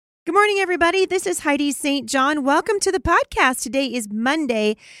Good morning, everybody. This is Heidi St. John. Welcome to the podcast. Today is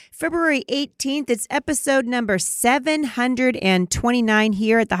Monday, February 18th. It's episode number 729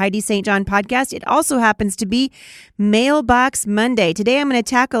 here at the Heidi St. John podcast. It also happens to be Mailbox Monday. Today, I'm going to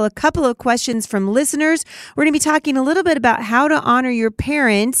tackle a couple of questions from listeners. We're going to be talking a little bit about how to honor your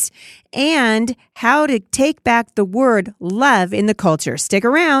parents and how to take back the word love in the culture. Stick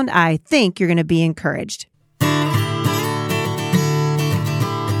around. I think you're going to be encouraged.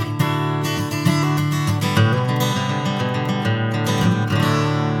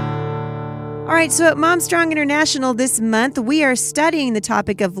 All right, so at Mom Strong International this month, we are studying the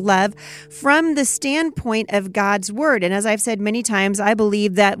topic of love from the standpoint of God's Word. And as I've said many times, I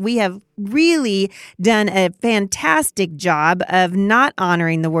believe that we have really done a fantastic job of not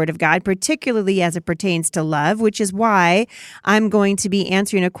honoring the Word of God, particularly as it pertains to love, which is why I'm going to be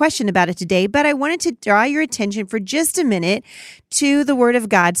answering a question about it today. But I wanted to draw your attention for just a minute to the Word of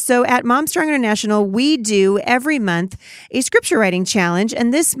God. So at Mom Strong International, we do every month a scripture writing challenge.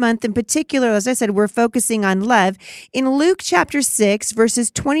 And this month in particular, as I said, we're focusing on love. In Luke chapter 6, verses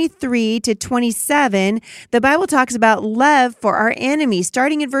 23 to 27, the Bible talks about love for our enemies,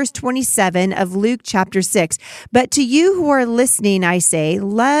 starting in verse 27 of Luke chapter 6. But to you who are listening, I say,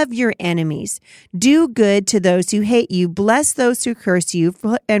 love your enemies. Do good to those who hate you. Bless those who curse you,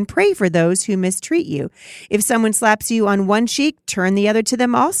 and pray for those who mistreat you. If someone slaps you on one cheek, turn the other to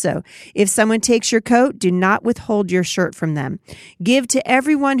them also. If someone takes your coat, do not withhold your shirt from them. Give to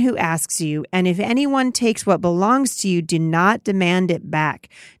everyone who asks you, and if anyone takes what belongs to you, do not demand it back.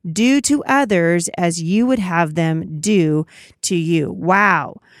 Do to others as you would have them do to you.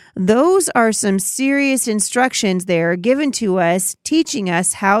 Wow. Those are some serious instructions there given to us, teaching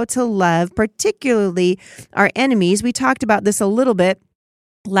us how to love, particularly our enemies. We talked about this a little bit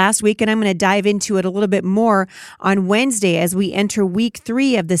last week, and I'm going to dive into it a little bit more on Wednesday as we enter week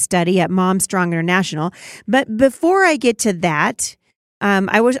 3 of the study at Mom Strong International. But before I get to that,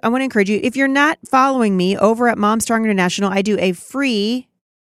 I want to encourage you, if you're not following me over at Mom Strong International, I do a free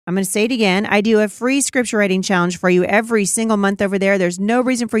I'm going to say it again. I do a free scripture writing challenge for you every single month over there. There's no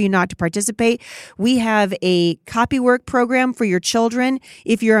reason for you not to participate. We have a copywork program for your children.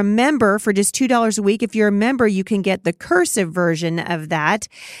 If you're a member, for just $2 a week, if you're a member, you can get the cursive version of that.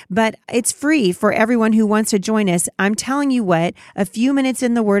 But it's free for everyone who wants to join us. I'm telling you what, a few minutes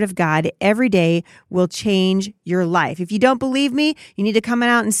in the Word of God every day will change your life. If you don't believe me, you need to come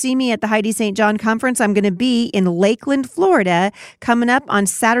out and see me at the Heidi St. John Conference. I'm going to be in Lakeland, Florida, coming up on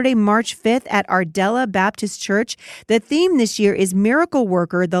Saturday, March 5th at Ardella Baptist Church. The theme this year is Miracle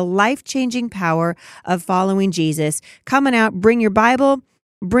Worker, the life-changing power of following Jesus. Coming out, bring your Bible,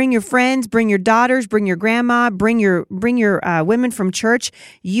 bring your friends, bring your daughters, bring your grandma, bring your women from church.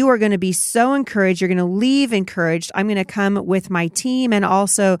 You are going to be so encouraged. You're going to leave encouraged. I'm going to come with my team and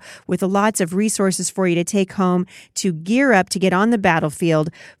also with lots of resources for you to take home to gear up to get on the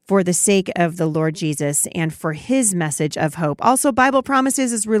battlefield for the sake of the Lord Jesus and for his message of hope. Also, Bible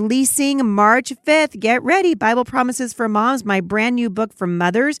Promises is releasing March 5th. Get ready. Bible Promises for Moms, my brand new book for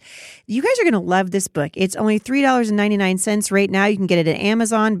mothers. You guys are going to love this book. It's only $3.99 right now. You can get it at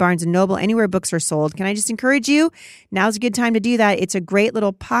Amazon, Barnes & Noble, anywhere books are sold. Can I just encourage you? Now's a good time to do that. It's a great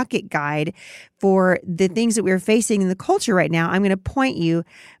little pocket guide for the things that we're facing in the culture right now. I'm going to point you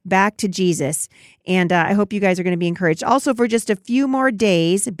back to Jesus. And I hope you guys are going to be encouraged. Also, for just a few more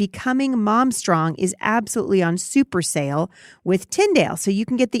days, Becoming Mom Strong is absolutely on super sale with Tyndale. So you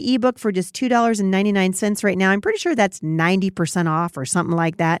can get the ebook for just $2.99 right now. I'm pretty sure that's 90% off or something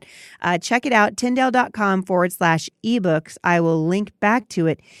like that. Check it out, tyndale.com/ebooks. I will link back to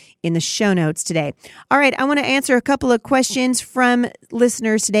it in the show notes today. All right, I want to answer a couple of questions from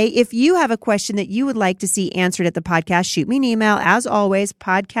listeners today. If you have a question that you would like to see answered at the podcast, shoot me an email. As always,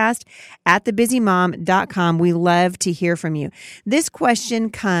 podcast@thebusymom.com. We love to hear from you. This question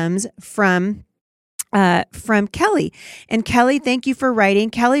comes from Kelly. And Kelly, thank you for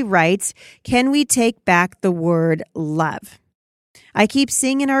writing. Kelly writes, can we take back the word love? I keep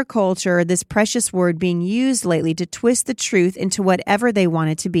seeing in our culture this precious word being used lately to twist the truth into whatever they want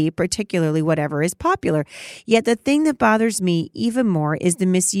it to be, particularly whatever is popular. Yet the thing that bothers me even more is the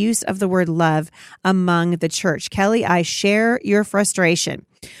misuse of the word love among the church. Kelly, I share your frustration.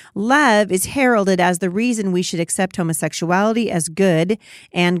 Love is heralded as the reason we should accept homosexuality as good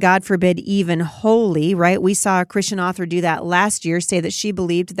and, God forbid, even holy, right? We saw a Christian author do that last year, say that she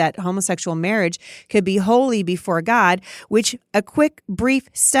believed that homosexual marriage could be holy before God, which a quick, brief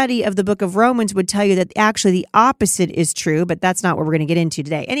study of the book of Romans would tell you that actually the opposite is true, but that's not what we're going to get into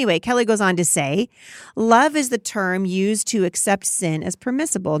today. Anyway, Kelly goes on to say, love is the term used to accept sin as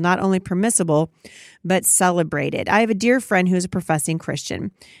permissible, not only permissible, but celebrated. I have a dear friend who is a professing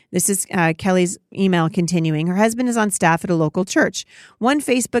Christian. This is Kelly's email continuing. Her husband is on staff at a local church. One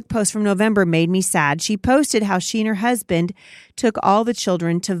Facebook post from November made me sad. She posted how she and her husband took all the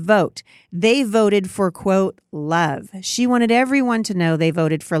children to vote. They voted for, quote, love. She wanted everyone to know they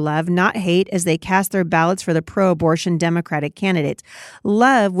voted for love, not hate, as they cast their ballots for the pro-abortion Democratic candidate.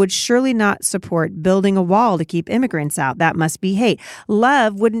 Love would surely not support building a wall to keep immigrants out. That must be hate.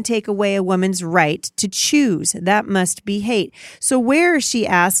 Love wouldn't take away a woman's right to choose. That must be hate. So where, she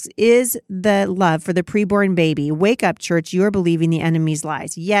asks, is the love for the preborn baby? Wake up, church. You're believing the enemy's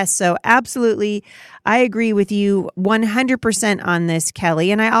lies. Yes, so absolutely, I agree with you 100% on this, Kelly.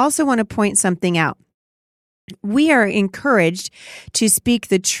 And I also want to point something out. We are encouraged to speak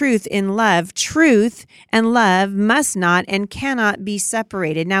the truth in love. Truth and love must not and cannot be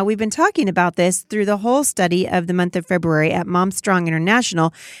separated. Now, we've been talking about this through the whole study of the month of February at Mom Strong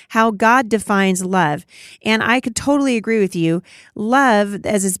International, how God defines love. And I could totally agree with you. Love,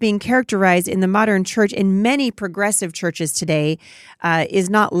 as it's being characterized in the modern church, in many progressive churches today, is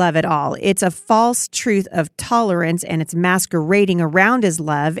not love at all. It's a false truth of tolerance, and it's masquerading around as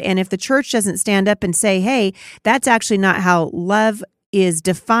love. And if the church doesn't stand up and say, hey, that's actually not how love is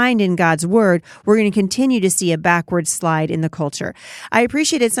defined in God's word, we're going to continue to see a backward slide in the culture. I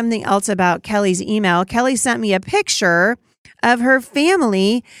appreciated something else about Kelly's email. Kelly sent me a picture of her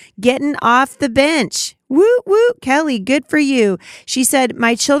family getting off the bench. Woo, woo, Kelly, good for you. She said,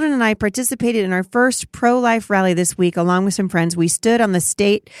 my children and I participated in our first pro-life rally this week along with some friends. We stood on the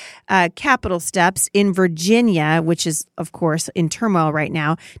state Capitol steps in Virginia, which is, of course, in turmoil right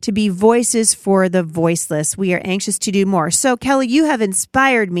now, to be voices for the voiceless. We are anxious to do more. So, Kelly, you have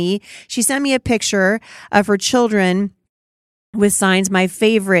inspired me. She sent me a picture of her children with signs. My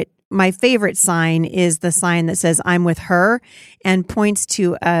favorite sign is the sign that says I'm with her and points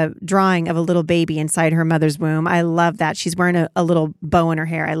to a drawing of a little baby inside her mother's womb. I love that. She's wearing a little bow in her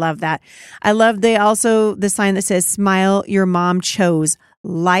hair. I love that. I love the sign that says smile, your mom chose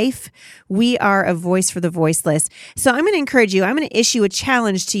life. We are a voice for the voiceless. So I'm going to encourage you. I'm going to issue a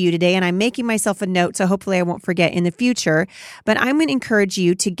challenge to you today, and I'm making myself a note, so hopefully I won't forget in the future. But I'm going to encourage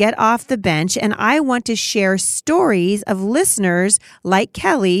you to get off the bench, and I want to share stories of listeners like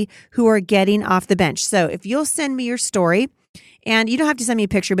Kelly who are getting off the bench. So if you'll send me your story, and you don't have to send me a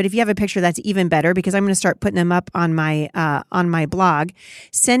picture, but if you have a picture, that's even better, because I'm going to start putting them up on my blog.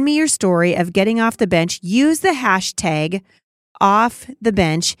 Send me your story of getting off the bench. Use the hashtag off the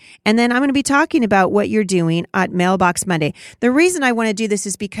bench. And then I'm going to be talking about what you're doing at Mailbox Monday. The reason I want to do this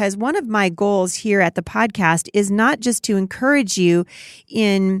is because one of my goals here at the podcast is not just to encourage you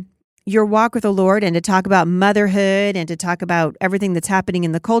in your walk with the Lord and to talk about motherhood and to talk about everything that's happening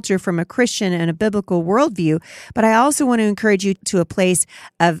in the culture from a Christian and a biblical worldview, but I also want to encourage you to a place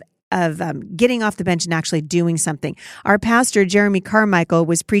of getting off the bench and actually doing something. Our pastor, Jeremy Carmichael,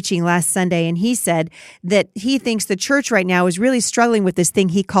 was preaching last Sunday, and he said that he thinks the church right now is really struggling with this thing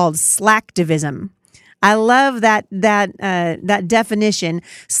he called slacktivism. I love that definition,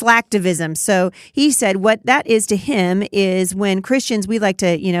 slacktivism. So he said what that is to him is when Christians, we like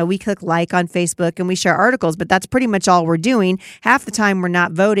to, we click like on Facebook and we share articles, but that's pretty much all we're doing. Half the time we're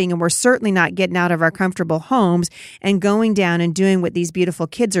not voting, and we're certainly not getting out of our comfortable homes and going down and doing what these beautiful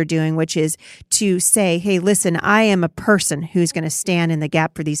kids are doing, which is to say, hey, listen, I am a person who's going to stand in the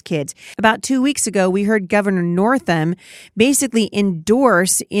gap for these kids. About 2 weeks ago, we heard Governor Northam basically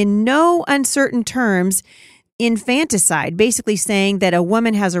endorse in no uncertain terms infanticide, basically saying that a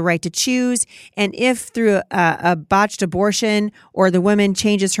woman has a right to choose, and if through a botched abortion or the woman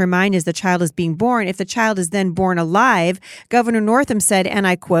changes her mind as the child is being born, if the child is then born alive, Governor Northam said, and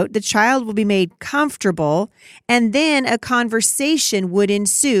I quote, the child will be made comfortable, and then a conversation would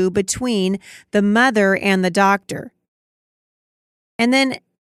ensue between the mother and the doctor. And then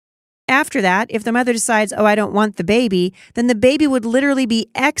after that, if the mother decides, I don't want the baby, then the baby would literally be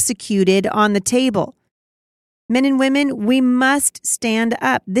executed on the table. Men and women, we must stand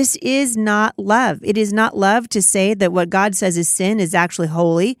up. This is not love. It is not love to say that what God says is sin is actually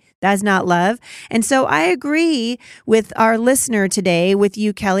holy. That's not love. And so I agree with our listener today, with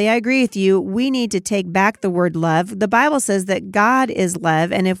you, Kelly. I agree with you. We need to take back the word love. The Bible says that God is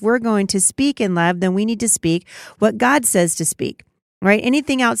love. And if we're going to speak in love, then we need to speak what God says to speak. Right?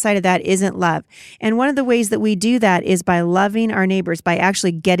 Anything outside of that isn't love. And one of the ways that we do that is by loving our neighbors, by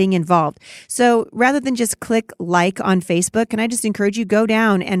actually getting involved. So rather than just click like on Facebook, can I just encourage you, go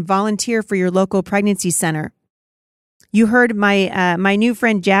down and volunteer for your local pregnancy center. You heard my new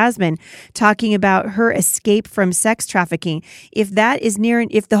friend Jasmine talking about her escape from sex trafficking. If that is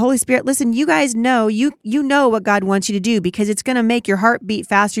if the Holy Spirit, listen, you guys know, you know what God wants you to do, because it's going to make your heart beat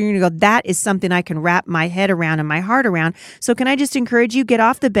faster. You're going to go, that is something I can wrap my head around and my heart around. So can I just encourage you, get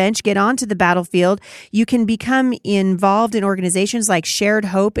off the bench, get onto the battlefield. You can become involved in organizations like Shared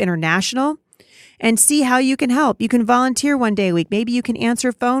Hope International and see how you can help. You can volunteer one day a week. Maybe you can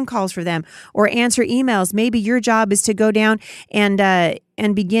answer phone calls for them or answer emails. Maybe your job is to go down and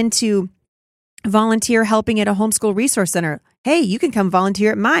begin to volunteer helping at a homeschool resource center. Hey, you can come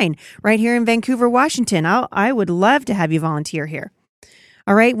volunteer at mine right here in Vancouver, Washington. I would love to have you volunteer here.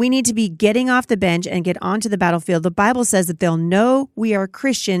 All right, we need to be getting off the bench and get onto the battlefield. The Bible says that they'll know we are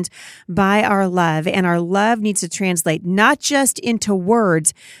Christians by our love, and our love needs to translate not just into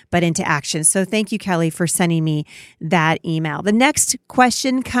words, but into action. So thank you, Kelly, for sending me that email. The next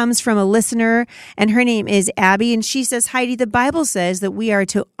question comes from a listener, and her name is Abby, and she says, Heidi, the Bible says that we are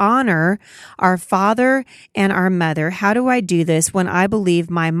to honor our father and our mother. How do I do this when I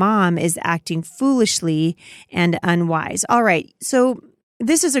believe my mom is acting foolishly and unwise? All right, so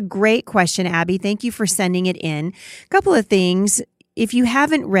this is a great question, Abby. Thank you for sending it in. A couple of things. If you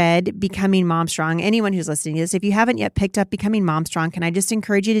haven't read Becoming Mom Strong, anyone who's listening to this, if you haven't yet picked up Becoming Mom Strong, can I just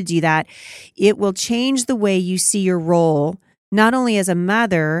encourage you to do that? It will change the way you see your role, not only as a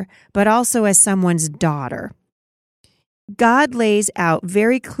mother, but also as someone's daughter. God lays out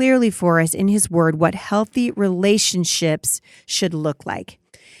very clearly for us in His Word what healthy relationships should look like.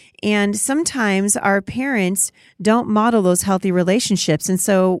 And sometimes our parents don't model those healthy relationships. And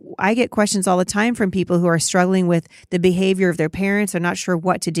so I get questions all the time from people who are struggling with the behavior of their parents. They're not sure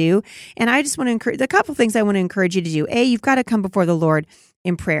what to do. And I just want to encourage, a couple of things I want to encourage you to do. A, you've got to come before the Lord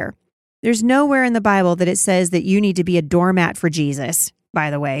in prayer. There's nowhere in the Bible that it says that you need to be a doormat for Jesus,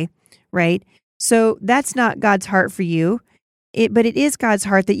 by the way, right? So that's not God's heart for you. But it is God's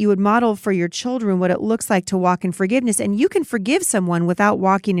heart that you would model for your children what it looks like to walk in forgiveness. And you can forgive someone without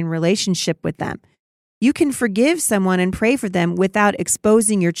walking in relationship with them. You can forgive someone and pray for them without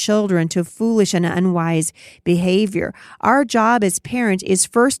exposing your children to foolish and unwise behavior. Our job as parents is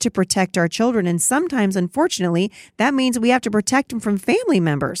first to protect our children. And sometimes, unfortunately, that means we have to protect them from family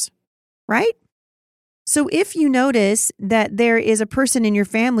members, right? So if you notice that there is a person in your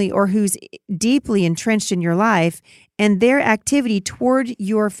family or who's deeply entrenched in your life, and their activity toward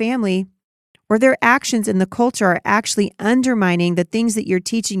your family or their actions in the culture are actually undermining the things that you're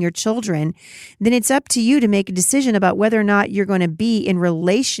teaching your children, then it's up to you to make a decision about whether or not you're going to be in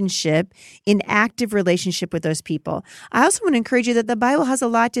active relationship with those people. I also want to encourage you that the Bible has a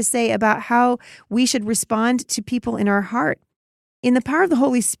lot to say about how we should respond to people in our heart. In the power of the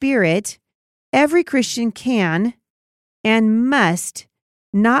Holy Spirit, every Christian can and must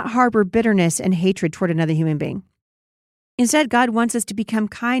not harbor bitterness and hatred toward another human being. Instead, God wants us to become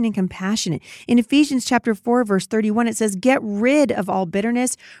kind and compassionate. In Ephesians chapter 4, verse 31, it says, get rid of all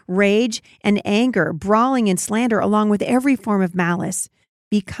bitterness, rage, and anger, brawling and slander, along with every form of malice.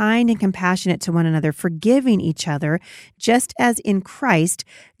 Be kind and compassionate to one another, forgiving each other, just as in Christ,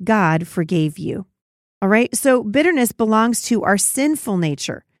 God forgave you. All right. So bitterness belongs to our sinful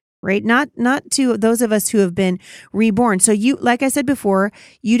nature, right? Not to those of us who have been reborn. So you, like I said before,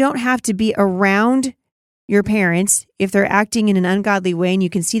 you don't have to be around your parents if they're acting in an ungodly way and you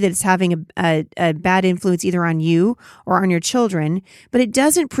can see that it's having a bad influence either on you or on your children, but it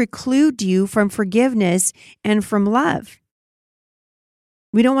doesn't preclude you from forgiveness and from love.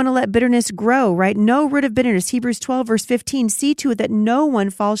 We don't want to let bitterness grow, right? No root of bitterness. Hebrews 12, verse 15, see to it that no one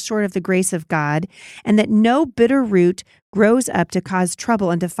falls short of the grace of God and that no bitter root grows up to cause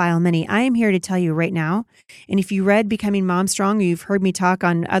trouble and defile many. I am here to tell you right now, and if you read Becoming Mom Strong, or you've heard me talk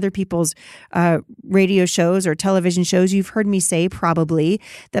on other people's radio shows or television shows, you've heard me say probably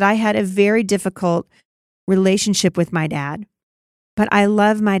that I had a very difficult relationship with my dad. But I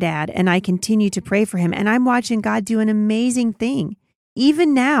love my dad and I continue to pray for him, and I'm watching God do an amazing thing.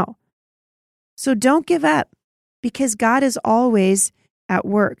 Even now. So don't give up, because God is always at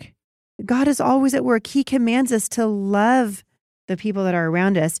work. God is always at work. He commands us to love the people that are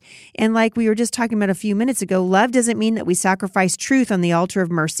around us. And like we were just talking about a few minutes ago, love doesn't mean that we sacrifice truth on the altar of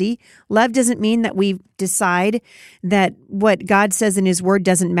mercy. Love doesn't mean that we decide that what God says in His Word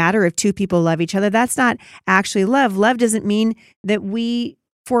doesn't matter if two people love each other. That's not actually love. Love doesn't mean that we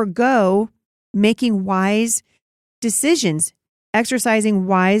forego making wise decisions, exercising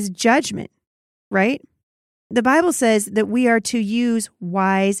wise judgment, right? The Bible says that we are to use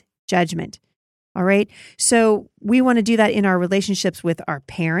wise judgment. All right. So we want to do that in our relationships with our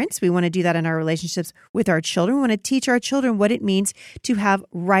parents. We want to do that in our relationships with our children. We want to teach our children what it means to have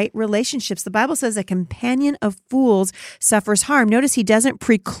right relationships. The Bible says a companion of fools suffers harm. Notice he doesn't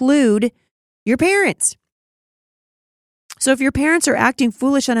preclude your parents. So if your parents are acting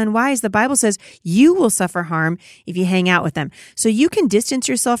foolish and unwise, the Bible says you will suffer harm if you hang out with them. So you can distance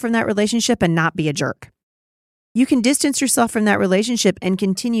yourself from that relationship and not be a jerk. You can distance yourself from that relationship and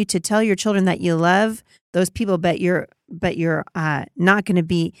continue to tell your children that you love those people, but you're not going to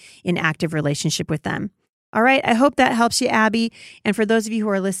be in active relationship with them. All right. I hope that helps you, Abby. And for those of you who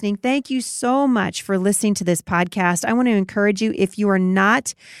are listening, thank you so much for listening to this podcast. I want to encourage you, if you are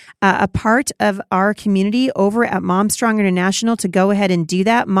not a part of our community over at Mom Strong International, to go ahead and do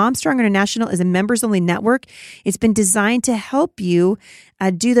that. Mom Strong International is a members-only network. It's been designed to help you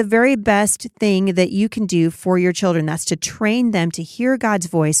do the very best thing that you can do for your children. That's to train them to hear God's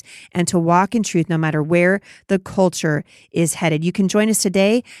voice and to walk in truth no matter where the culture is headed. You can join us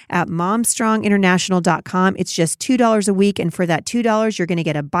today at momstronginternational.com. It's just $2 a week. And for that $2, you're going to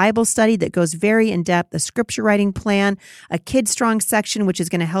get a Bible study that goes very in depth, a scripture writing plan, a Kid Strong section, which is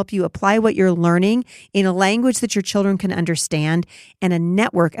going to help you apply what you're learning in a language that your children can understand, and a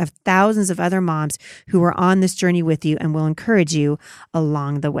network of thousands of other moms who are on this journey with you and will encourage you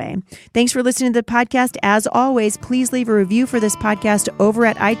along the way. Thanks for listening to the podcast. As always, please leave a review for this podcast over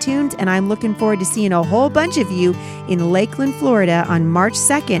at iTunes, and I'm looking forward to seeing a whole bunch of you in Lakeland, Florida on March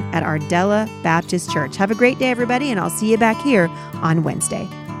 2nd at Ardella Baptist Church. Have a great day, everybody, and I'll see you back here on Wednesday.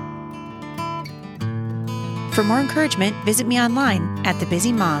 For more encouragement, visit me online at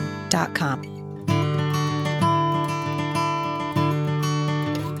thebusymom.com.